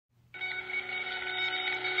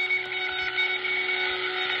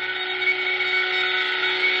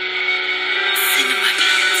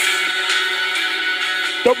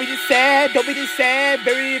Don't be sad, don't be sad,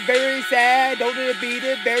 very, very sad. Don't be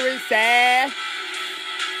the very sad.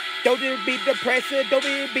 Don't be depressed, don't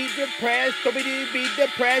be depressed, don't be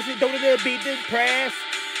depressed, don't be depressed.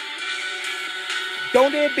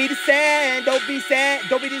 Don't be the sad, don't be sad,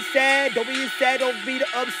 don't be the sad, don't be the sad, don't be the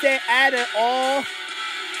upset at all.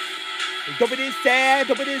 Don't be the sad,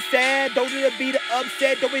 don't be the sad, don't be the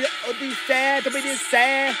upset, don't be the sad, don't be the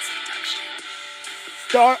sad.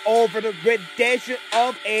 Start over the redemption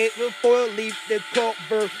of a before leave the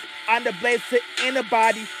cover on the blessed in the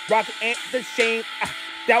body, rock and the shame.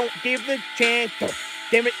 Don't give a chance.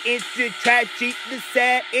 Damn it, it's the tragedy, the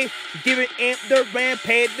sad, it's giving in the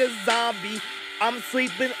rampage, the zombie. I'm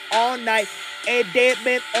sleeping all night, a dead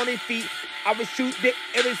man on his feet. I will shoot the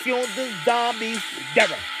every single the zombies.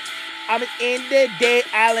 Never. I'm in the dead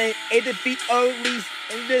island, at the feet of least.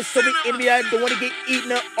 And there's so many enemies I don't want to get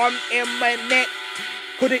eaten up, arm in my neck.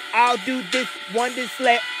 Couldn't I'll do this one this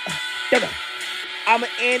slap. Never. I'm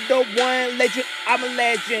in the one legend, I'm a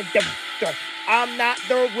legend. Never. I'm not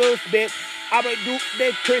the Will Smith. I'm a do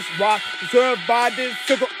the Chris Rock. Survive the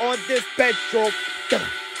circle on this petrol.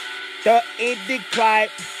 The in decline.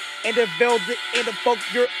 And the velvet in the folk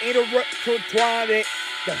you're intertwined.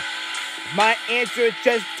 My answer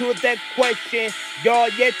just to that question. Y'all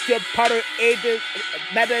yet to powder aid the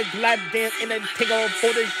matter gliding in the tingle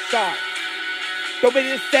for the shot. Don't be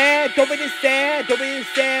the sad, don't be the sad, don't be the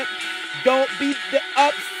sad. Don't be the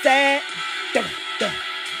upset.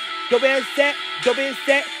 Don't be upset, don't be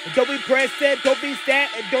upset, don't be pressed, don't be sad,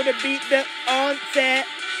 and don't be the onset.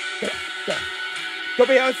 Don't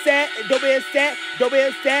be upset, don't be upset, don't be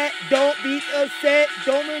upset, don't be upset,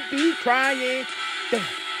 don't be crying.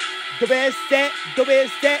 Don't be upset, don't be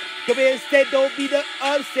upset, don't be upset, don't be the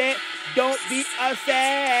upset, don't be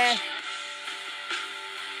upset.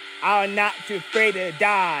 I'm not too afraid to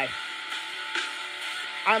die.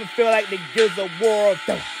 I feel like the gears of war.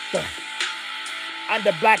 I'm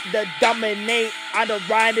the black that dominate. I'm the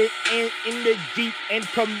rider in the Jeep and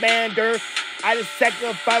commander. I just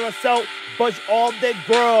sacrifice myself, bunch all the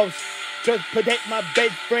girls. Just protect my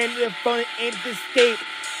best friend from the escape.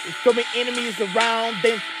 There's so many enemies around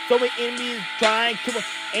them. So many enemies trying to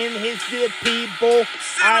end his people.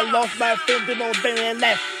 I lost my friend to no very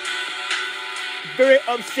left. Very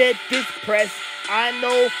upset, depressed. I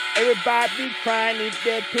know everybody crying.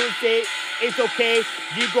 They're to say it's okay.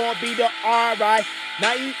 You gonna be the alright.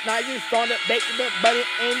 Now you starting to make the money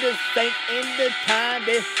in the sink in the time.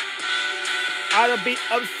 I'll be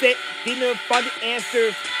upset. Didn't find the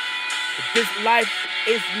answers. This life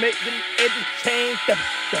is making it change.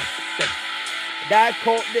 That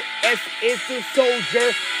called the S is the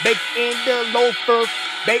soldier. Make in the loafer.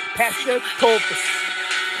 Make past the coffers.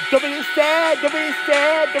 Don't be sad, don't be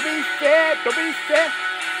sad, don't be sad, don't be sad.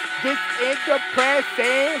 This is the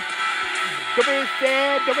present. Don't be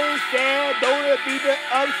sad, don't be sad, don't be the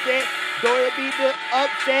upset, don't be the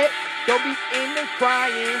upset, don't be in the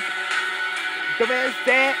crying. Don't be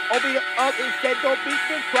sad, don't be the upset, don't be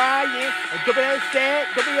the crying. Don't be sad,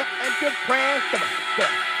 don't be depressed.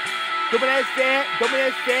 Don't be sad, don't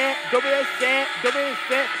be sad, don't be sad, don't be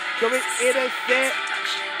sad, don't be innocent.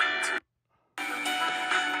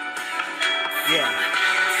 Yeah.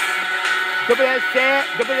 Don't be sad,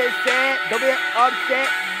 don't be sad, don't be upset,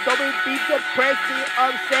 don't be depressed and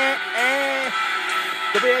upset.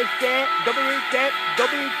 Don't be sad, don't be sad, don't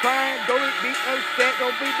be crying, don't be upset,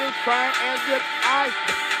 don't be just crying and just eyes.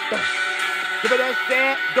 Don't be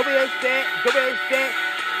sad, don't be sad, don't be sad.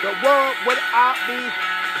 The world without me,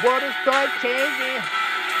 world will start changing.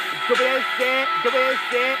 Don't be sad, don't be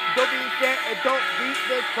sad, don't be sad, and don't be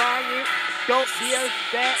just crying, don't be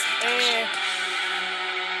upset.